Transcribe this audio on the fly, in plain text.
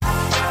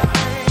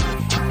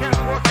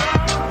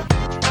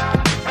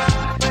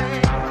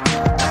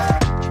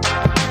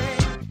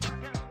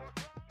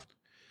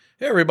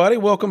everybody,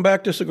 welcome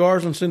back to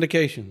Cigars and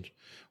Syndications,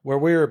 where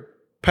we're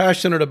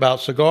passionate about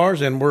cigars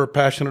and we're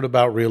passionate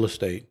about real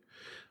estate.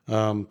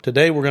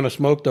 Today we're going to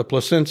smoke the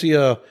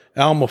Plasencia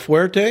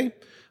Almafuerte,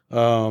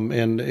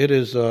 and it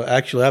is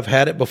actually, I've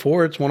had it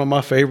before. It's one of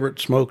my favorite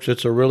smokes.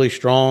 It's a really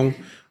strong,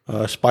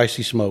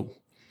 spicy smoke.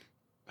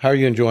 How are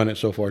you enjoying it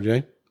so far,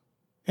 Jay?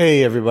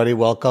 Hey everybody,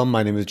 welcome.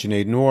 My name is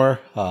Junaid Noor.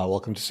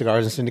 Welcome to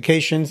Cigars and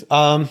Syndications.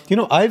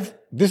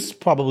 This is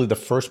probably the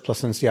first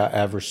Plasencia I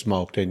ever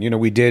smoked, and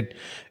we did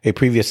a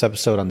previous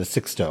episode on the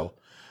Sixto.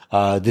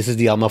 This is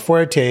the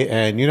Almafuerte,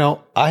 and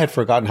I had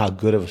forgotten how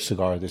good of a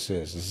cigar this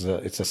is.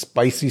 It's a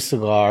spicy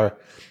cigar.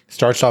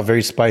 Starts off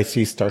very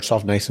spicy. Starts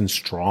off nice and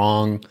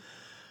strong.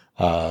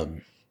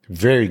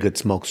 Very good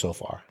smoke so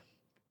far.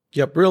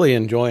 Yep, really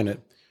enjoying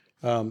it.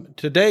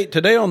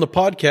 Today on the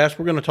podcast,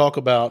 we're going to talk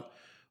about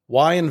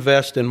why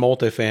invest in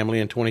multifamily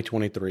in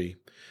 2023.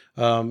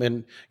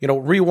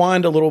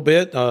 Rewind a little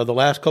bit. The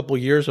last couple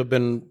of years have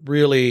been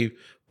really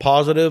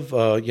positive.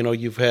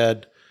 You've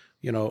had,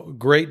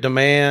 great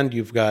demand.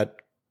 You've got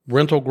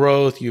rental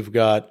growth. You've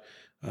got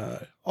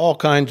all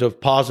kinds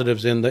of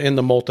positives in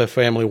the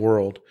multifamily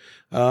world.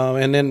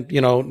 And then,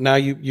 now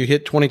you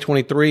hit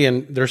 2023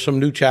 and there's some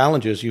new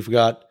challenges. You've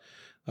got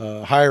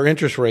higher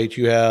interest rates.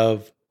 You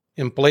have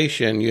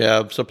inflation. You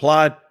have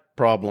supply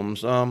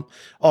problems,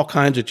 all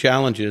kinds of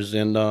challenges.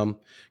 And, we're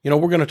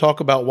going to talk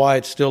about why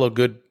it's still a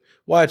good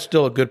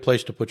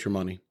place to put your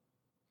money.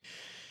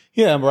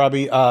 Yeah,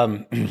 Robbie.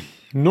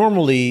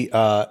 Normally,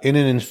 in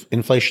an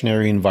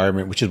inflationary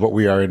environment, which is what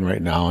we are in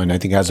right now, and I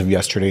think as of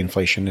yesterday,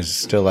 inflation is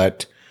still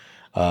at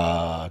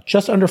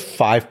just under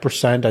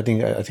 5%. I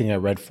think I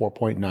read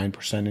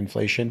 4.9%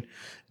 inflation,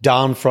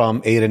 down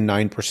from 8 and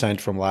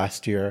 9% from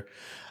last year.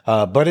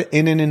 But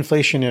in an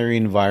inflationary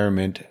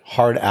environment,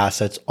 hard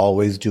assets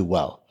always do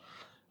well.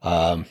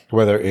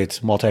 Whether it's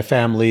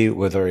multifamily,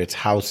 whether it's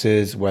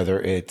houses,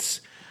 whether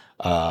it's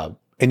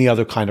any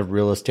other kind of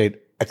real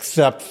estate,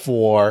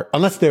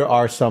 unless there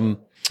are some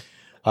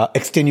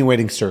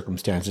extenuating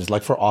circumstances,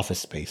 like for office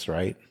space,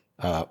 right?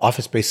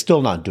 Office space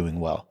still not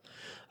doing well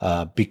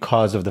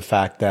because of the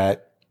fact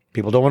that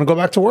people don't want to go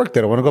back to work.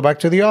 They don't want to go back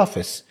to the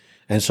office.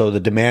 And so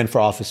the demand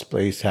for office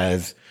space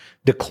has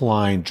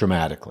declined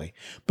dramatically.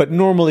 But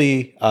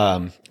normally,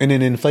 in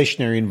an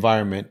inflationary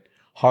environment,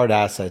 hard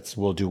assets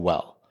will do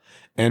well.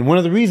 And one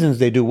of the reasons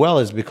they do well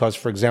is because,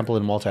 for example,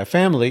 in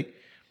multifamily,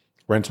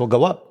 rents will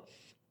go up.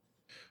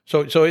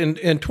 So in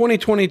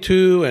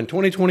 2022 and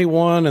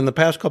 2021 and the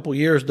past couple of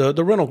years,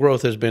 the rental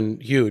growth has been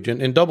huge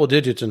and in double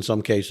digits in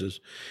some cases.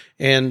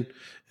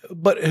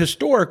 But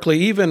historically,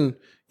 even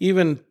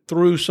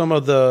through some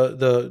of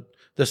the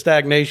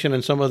stagnation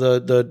and some of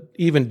the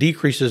even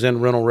decreases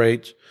in rental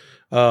rates,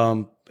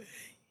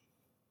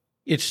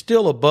 it's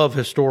still above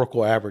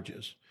historical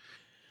averages.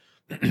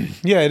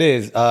 Yeah, it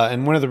is.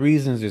 And one of the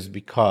reasons is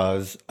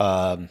because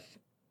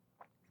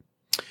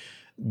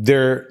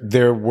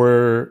there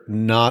were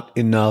not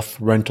enough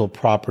rental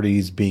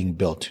properties being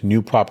built.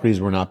 New properties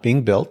were not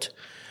being built.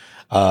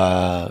 We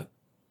had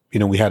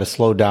a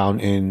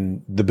slowdown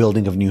in the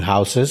building of new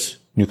houses,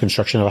 new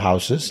construction of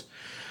houses.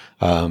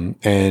 And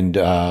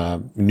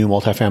new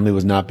multifamily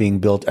was not being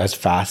built as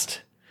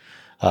fast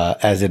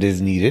as it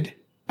is needed.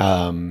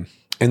 And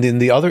then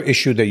the other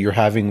issue that you're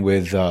having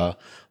with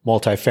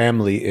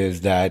multifamily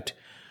is that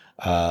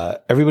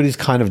everybody's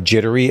kind of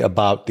jittery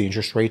about the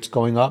interest rates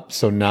going up.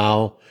 So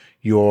now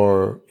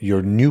your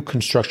new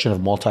construction of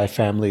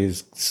multifamily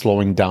is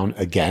slowing down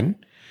again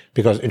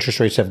because interest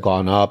rates have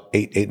gone up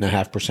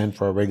 8.5%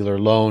 for a regular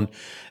loan.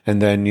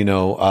 And then,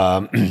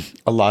 a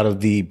lot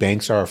of the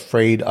banks are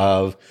afraid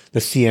of the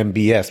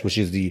CMBS, which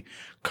is the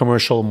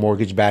commercial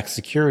mortgage-backed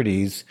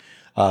securities,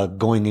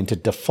 going into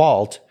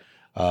default,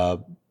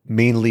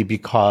 mainly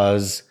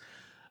because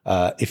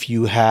if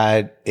you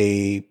had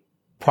a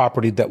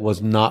property that was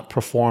not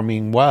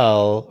performing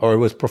well, or it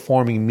was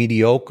performing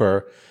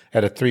mediocre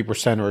at a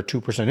 3% or a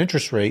 2%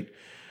 interest rate,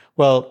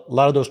 well, a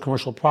lot of those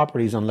commercial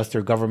properties, unless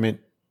they're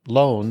government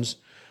loans,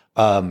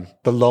 the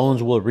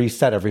loans will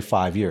reset every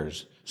 5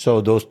 years.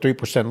 So those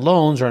 3%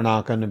 loans are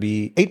not going to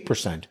be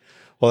 8%.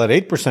 Well, at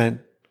 8%,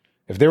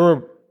 if they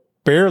were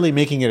barely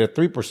making it at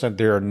 3%,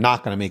 they're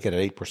not going to make it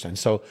at 8%.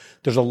 So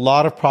there's a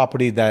lot of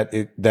property that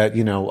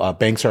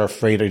banks are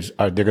afraid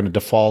they're going to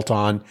default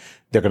on.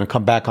 They're going to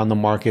come back on the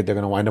market. They're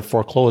going to wind up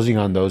foreclosing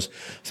on those.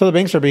 So the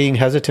banks are being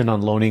hesitant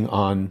on loaning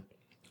on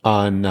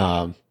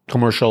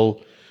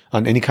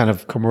any kind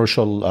of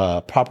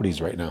commercial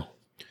properties right now.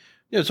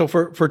 Yeah. So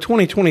for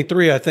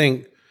 2023, I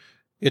think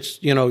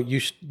it's,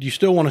 you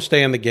still want to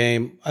stay in the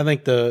game. I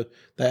think the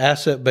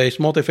asset-based,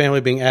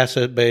 multifamily being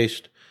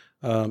asset-based,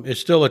 is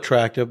still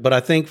attractive, but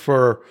I think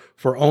for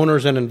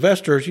owners and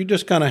investors, you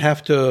just kind of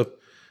have to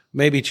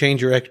maybe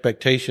change your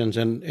expectations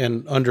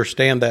and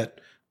understand that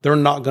they're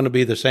not going to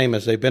be the same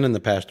as they've been in the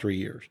past 3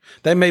 years.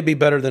 They may be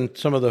better than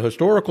some of the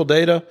historical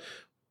data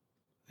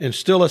and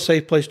still a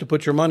safe place to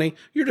put your money.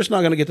 You're just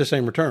not going to get the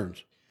same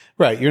returns.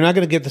 Right. You're not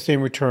going to get the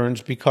same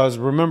returns because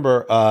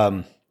remember,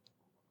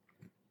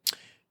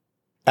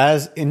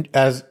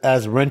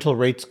 as rental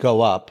rates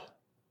go up,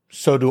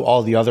 so do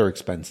all the other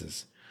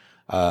expenses.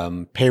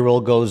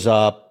 Payroll goes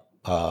up.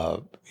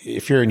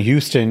 If you're in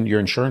Houston, your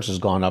insurance has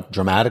gone up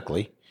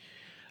dramatically.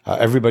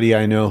 Everybody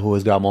I know who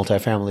has got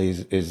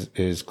multifamily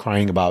is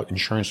crying about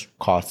insurance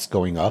costs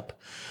going up.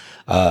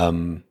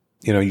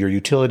 Your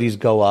utilities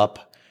go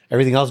up.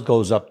 Everything else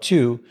goes up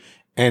too.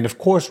 And of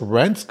course,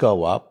 rents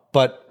go up,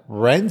 but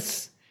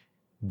rents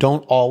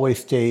don't always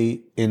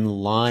stay in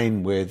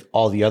line with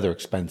all the other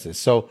expenses.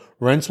 So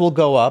rents will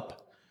go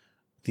up.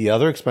 The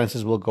other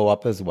expenses will go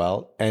up as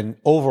well. And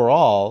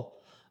overall,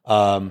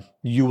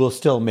 you will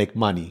still make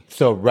money.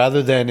 So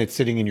rather than it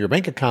sitting in your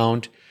bank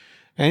account,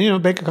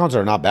 and bank accounts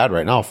are not bad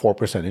right now,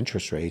 4%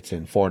 interest rates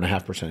and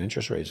 4.5%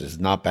 interest rates is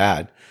not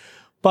bad.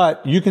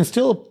 But you can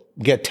still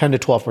get 10 to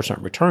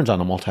 12% returns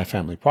on a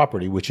multifamily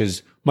property, which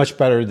is much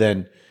better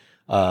than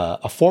a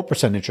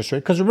 4% interest rate.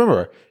 Because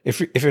remember,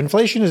 if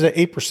inflation is at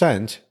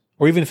 8%,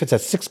 or even if it's at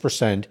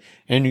 6%,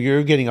 and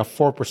you're getting a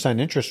 4%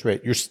 interest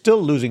rate, you're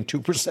still losing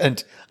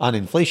 2% on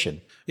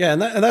inflation. Yeah,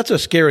 and that's a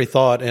scary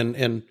thought.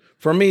 And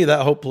for me,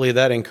 that hopefully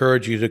that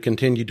encourages you to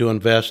continue to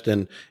invest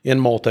in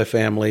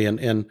multifamily.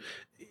 And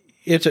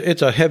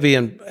it's a heavy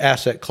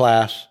asset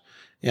class.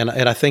 And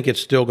I think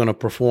it's still going to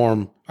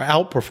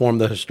outperform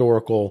the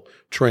historical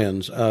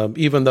trends,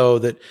 even though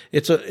that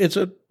it's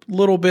a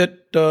little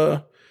bit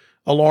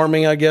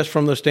alarming, I guess,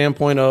 from the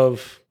standpoint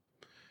of,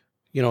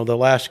 the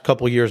last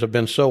couple of years have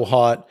been so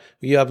hot.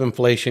 You have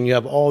inflation, you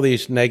have all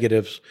these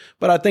negatives,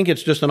 but I think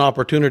it's just an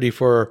opportunity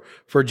for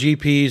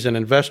GPs and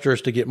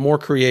investors to get more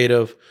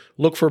creative,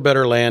 look for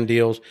better land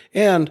deals,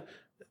 and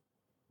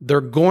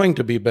they're going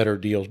to be better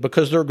deals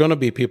because there are going to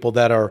be people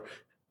that are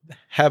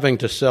having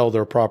to sell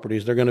their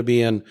properties. They're going to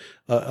be in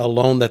a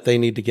loan that they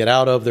need to get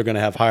out of. They're going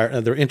to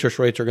have their interest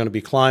rates are going to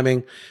be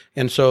climbing.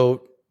 And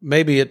so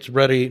maybe it's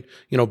ready,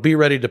 be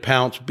ready to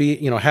pounce,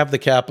 have the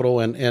capital,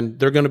 and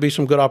there are going to be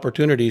some good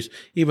opportunities,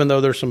 even though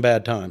there's some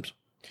bad times.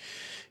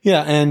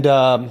 Yeah. And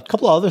a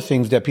couple of other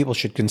things that people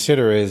should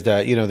consider is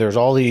that, there's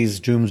all these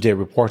doomsday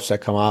reports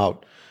that come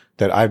out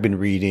that I've been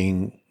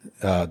reading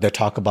that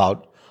talk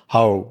about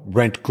how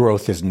rent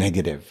growth is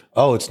negative.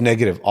 Oh, it's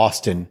negative.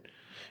 Austin.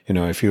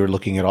 If you're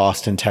looking at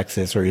Austin,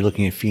 Texas, or you're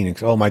looking at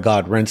Phoenix, oh my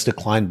God, rents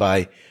declined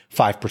by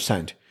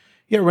 5%.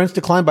 Yeah, rents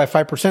declined by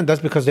 5%.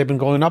 That's because they've been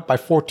going up by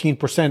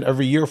 14%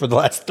 every year for the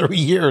last 3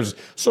 years.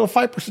 So a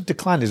 5%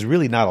 decline is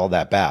really not all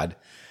that bad.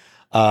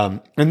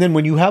 And then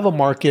when you have a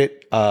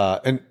market,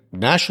 and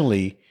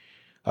nationally,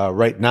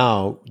 right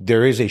now,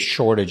 there is a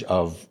shortage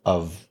of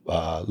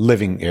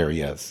living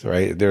areas,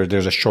 right?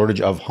 There's a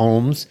shortage of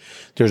homes.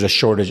 There's a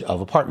shortage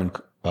of apartment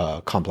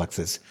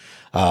complexes.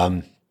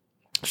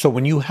 So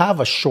when you have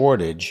a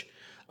shortage,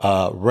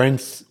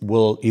 rents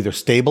will either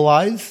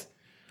stabilize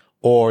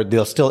or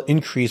they'll still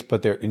increase,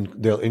 but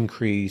they'll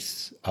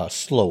increase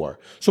slower.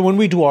 So when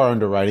we do our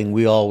underwriting,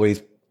 we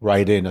always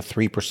write in a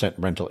 3%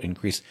 rental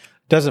increase.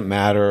 Doesn't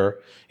matter,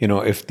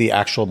 if the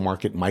actual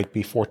market might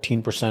be 14%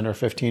 or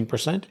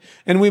 15%,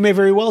 and we may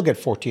very well get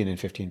 14 and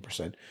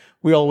 15%.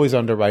 We always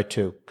underwrite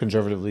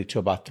conservatively to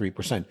about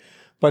 3%.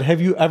 But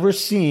have you ever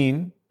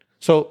seen,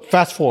 so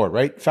fast forward,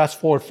 right? Fast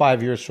forward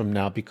 5 years from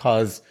now,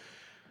 because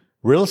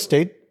real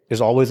estate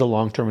is always a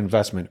long-term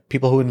investment.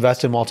 People who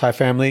invest in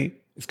multifamily,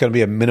 it's going to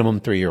be a minimum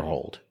 3-year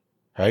hold,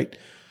 right?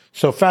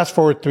 So fast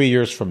forward 3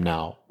 years from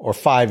now or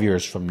 5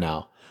 years from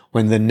now,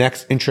 when the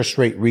next interest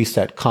rate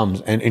reset comes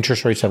and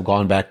interest rates have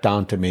gone back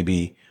down to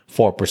maybe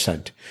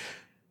 4%,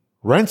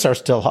 rents are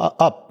still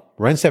up.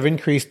 Rents have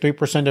increased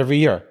 3% every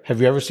year.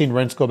 Have you ever seen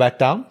rents go back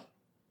down?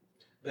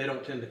 They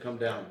don't tend to come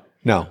down.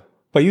 No,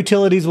 but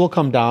utilities will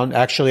come down.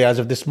 Actually, as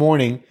of this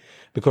morning,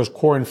 because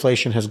core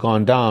inflation has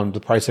gone down, the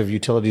price of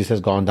utilities has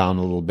gone down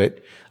a little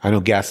bit. I know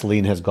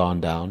gasoline has gone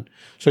down.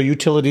 So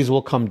utilities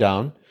will come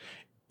down.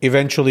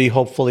 Eventually,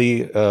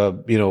 hopefully,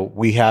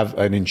 we have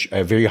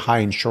a very high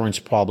insurance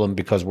problem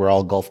because we're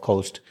all Gulf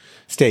Coast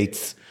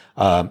states,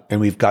 and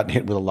we've gotten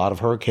hit with a lot of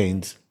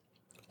hurricanes.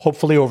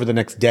 Hopefully, over the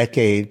next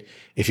decade,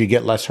 if you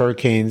get less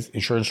hurricanes,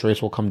 insurance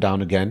rates will come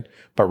down again,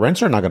 but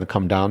rents are not going to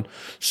come down.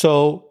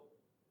 So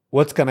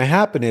what's going to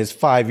happen is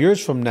 5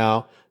 years from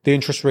now, the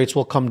interest rates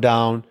will come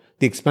down.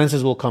 The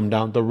expenses will come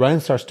down. The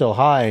rents are still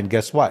high. And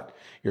guess what?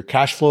 Your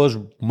cash flow is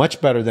much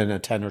better than a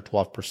 10 or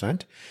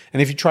 12%.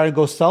 And if you try to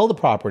go sell the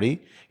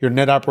property, your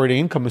net operating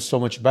income is so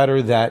much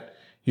better that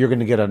you're going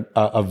to get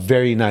a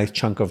very nice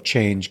chunk of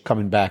change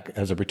coming back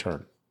as a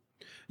return.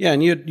 Yeah.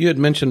 And you had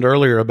mentioned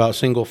earlier about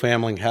single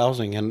family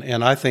housing.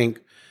 And I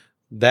think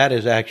that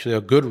is actually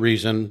a good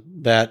reason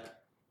that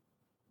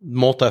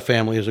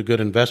multifamily is a good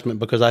investment,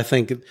 because I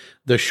think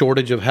the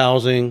shortage of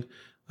housing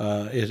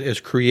is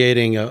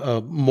creating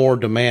a more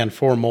demand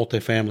for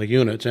multifamily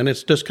units, and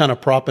it's just kind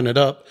of propping it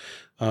up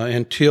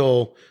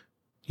until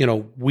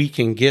we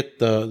can get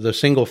the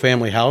single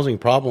family housing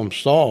problem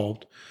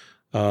solved.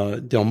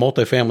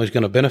 Multifamily is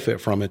going to benefit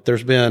from it.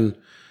 There's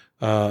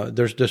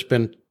just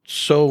been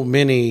so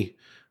many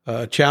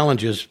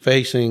challenges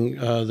facing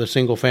the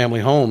single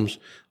family homes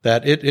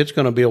that it's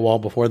going to be a while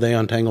before they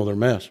untangle their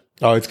mess.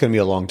 Oh, it's going to be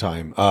a long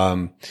time.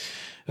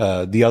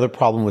 The other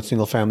problem with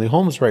single family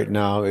homes right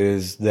now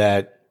is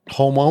that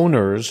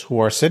homeowners who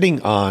are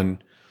sitting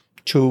on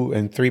 2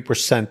 and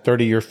 3%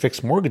 30-year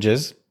fixed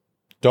mortgages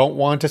don't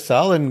want to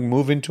sell and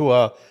move into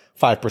a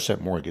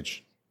 5%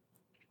 mortgage.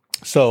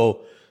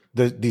 So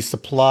the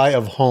supply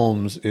of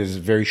homes is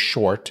very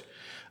short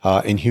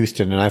in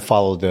Houston, and I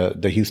follow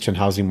the Houston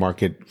housing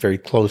market very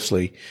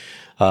closely.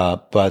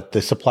 But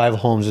the supply of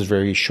homes is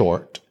very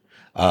short.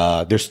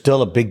 There's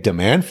still a big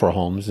demand for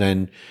homes,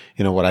 and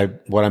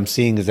what I'm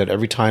seeing is that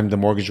every time the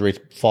mortgage rates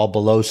fall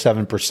below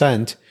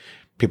 7%,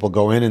 people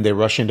go in and they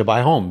rush in to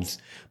buy homes,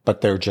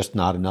 but they're just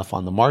not enough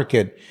on the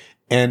market.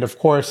 And of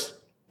course,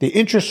 the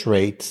interest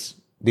rates,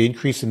 the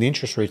increase in the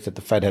interest rates that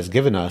the Fed has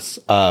given us,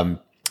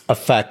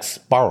 affects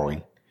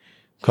borrowing,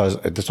 because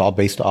it's all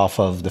based off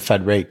of the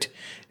Fed rate.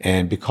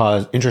 And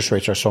because interest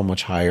rates are so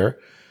much higher,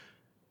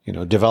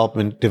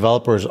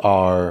 developers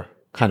are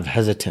kind of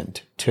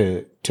hesitant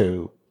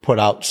to put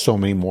out so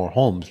many more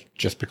homes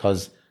just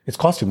because it's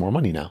costing more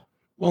money now.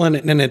 Well,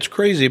 and it's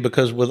crazy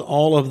because with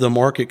all of the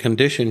market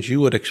conditions, you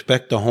would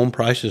expect the home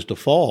prices to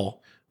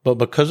fall. But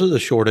because of the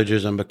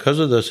shortages and because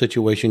of the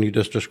situation you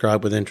just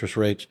described with interest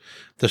rates,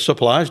 the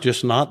supply is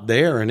just not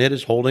there, and it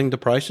is holding the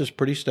prices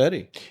pretty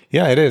steady.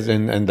 Yeah, it is.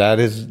 And that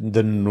is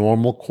the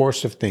normal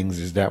course of things,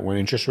 is that when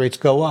interest rates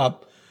go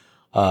up,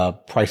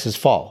 prices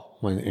fall.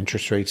 When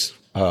interest rates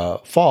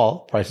fall,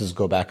 prices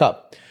go back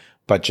up.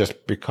 But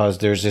just because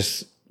there's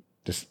this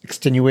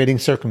extenuating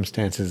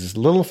circumstances, this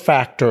little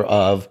factor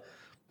of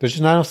there's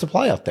just not enough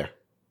supply out there.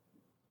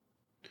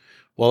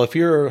 Well, if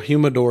your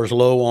humidor is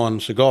low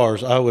on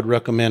cigars, I would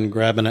recommend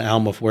grabbing an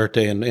Alma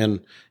Fuerte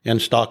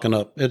and stocking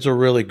up. It's a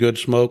really good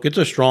smoke. It's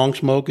a strong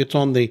smoke. It's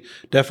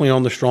definitely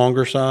on the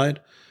stronger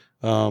side.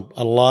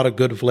 A lot of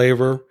good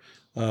flavor,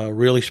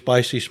 really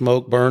spicy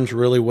smoke, burns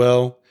really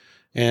well.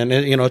 And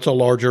it's a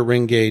larger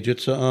ring gauge.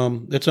 It's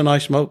a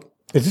nice smoke.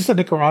 Is this a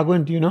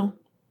Nicaraguan? Do you know?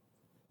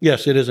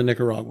 Yes, it is a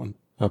Nicaraguan.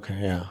 Okay.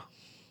 Yeah.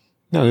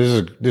 No,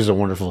 this is a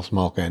wonderful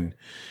smoke. And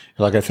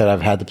like I said,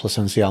 I've had the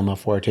Plasencia Alma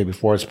Fuerte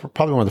before. It's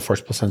probably one of the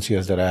first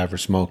Plasencias that I ever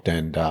smoked.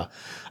 And, I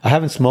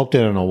haven't smoked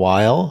it in a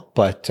while,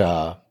 but,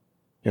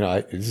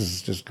 this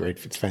is just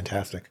great. It's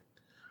fantastic.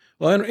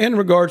 Well, in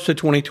regards to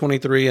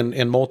 2023 and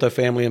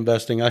multifamily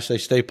investing, I say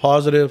stay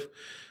positive,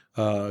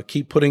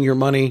 keep putting your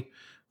money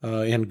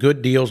in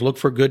good deals. Look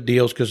for good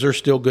deals because there's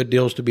still good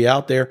deals to be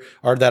out there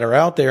or that are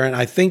out there. And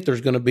I think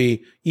there's going to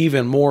be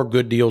even more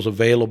good deals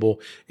available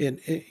in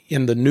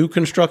the new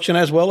construction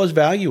as well as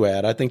value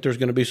add. I think there's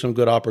going to be some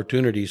good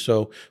opportunities.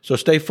 So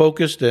stay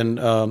focused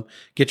and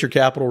get your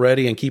capital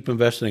ready and keep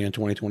investing in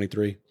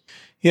 2023.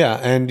 Yeah.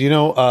 And,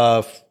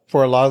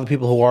 for a lot of the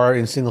people who are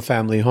in single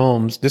family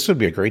homes, this would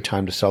be a great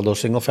time to sell those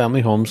single family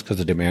homes because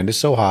the demand is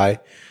so high.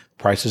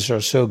 Prices are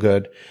so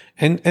good.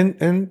 And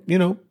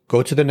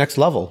go to the next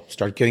level.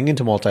 Start getting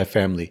into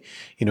multifamily,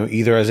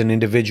 either as an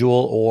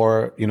individual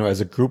or, as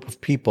a group of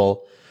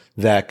people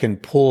that can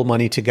pull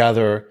money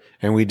together.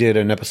 And we did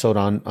an episode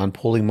on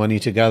pulling money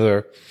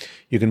together.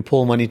 You can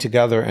pull money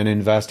together and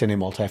invest in a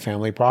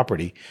multifamily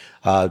property.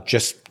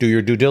 Just do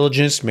your due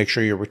diligence. Make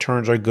sure your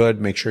returns are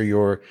good. Make sure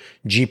your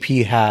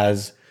GP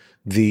has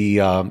the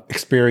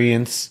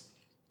experience,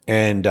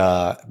 and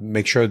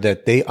make sure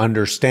that they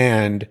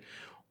understand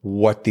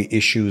what the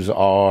issues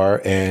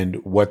are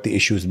and what the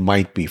issues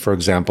might be. For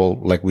example,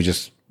 like we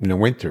just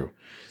went through,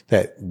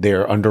 that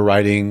they're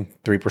underwriting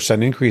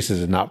 3%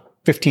 increases and not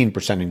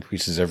 15%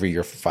 increases every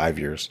year for 5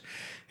 years.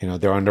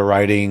 They're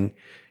underwriting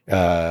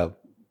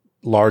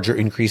larger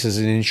increases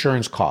in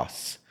insurance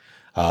costs.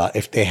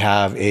 If they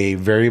have a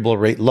variable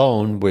rate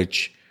loan,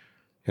 which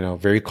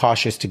very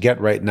cautious to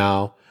get right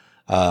now,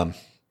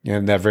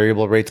 and that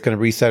variable rate's going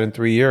to reset in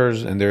 3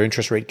 years, and their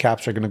interest rate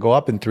caps are going to go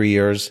up in 3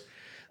 years,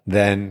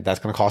 then that's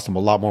going to cost them a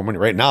lot more money.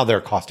 Right now,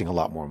 they're costing a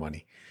lot more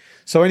money.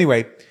 So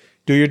anyway,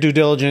 do your due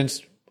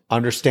diligence,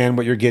 understand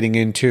what you're getting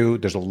into.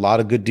 There's a lot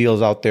of good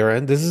deals out there,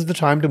 and this is the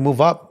time to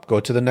move up, go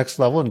to the next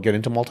level, and get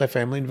into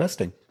multifamily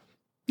investing.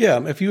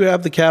 Yeah, if you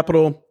have the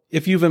capital,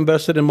 if you've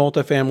invested in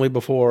multifamily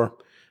before,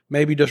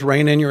 maybe just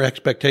rein in your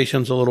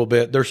expectations a little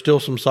bit. There's still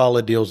some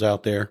solid deals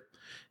out there,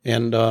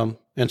 and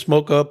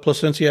smoke up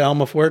Plasencia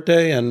Alma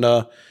Fuerte,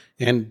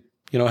 and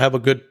have a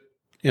good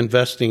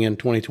investing in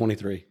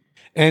 2023.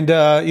 And,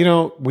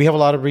 we have a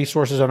lot of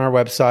resources on our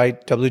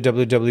website,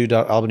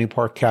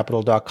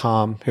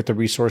 www.albanyparkcapital.com. Hit the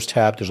resource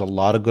tab. There's a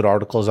lot of good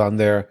articles on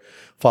there.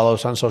 Follow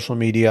us on social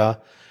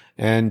media.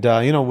 And,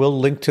 we'll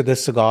link to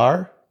this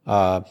cigar in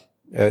our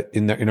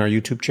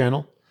YouTube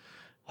channel.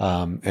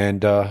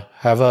 And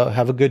have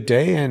a good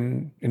day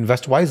and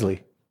invest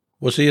wisely.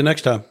 We'll see you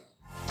next time.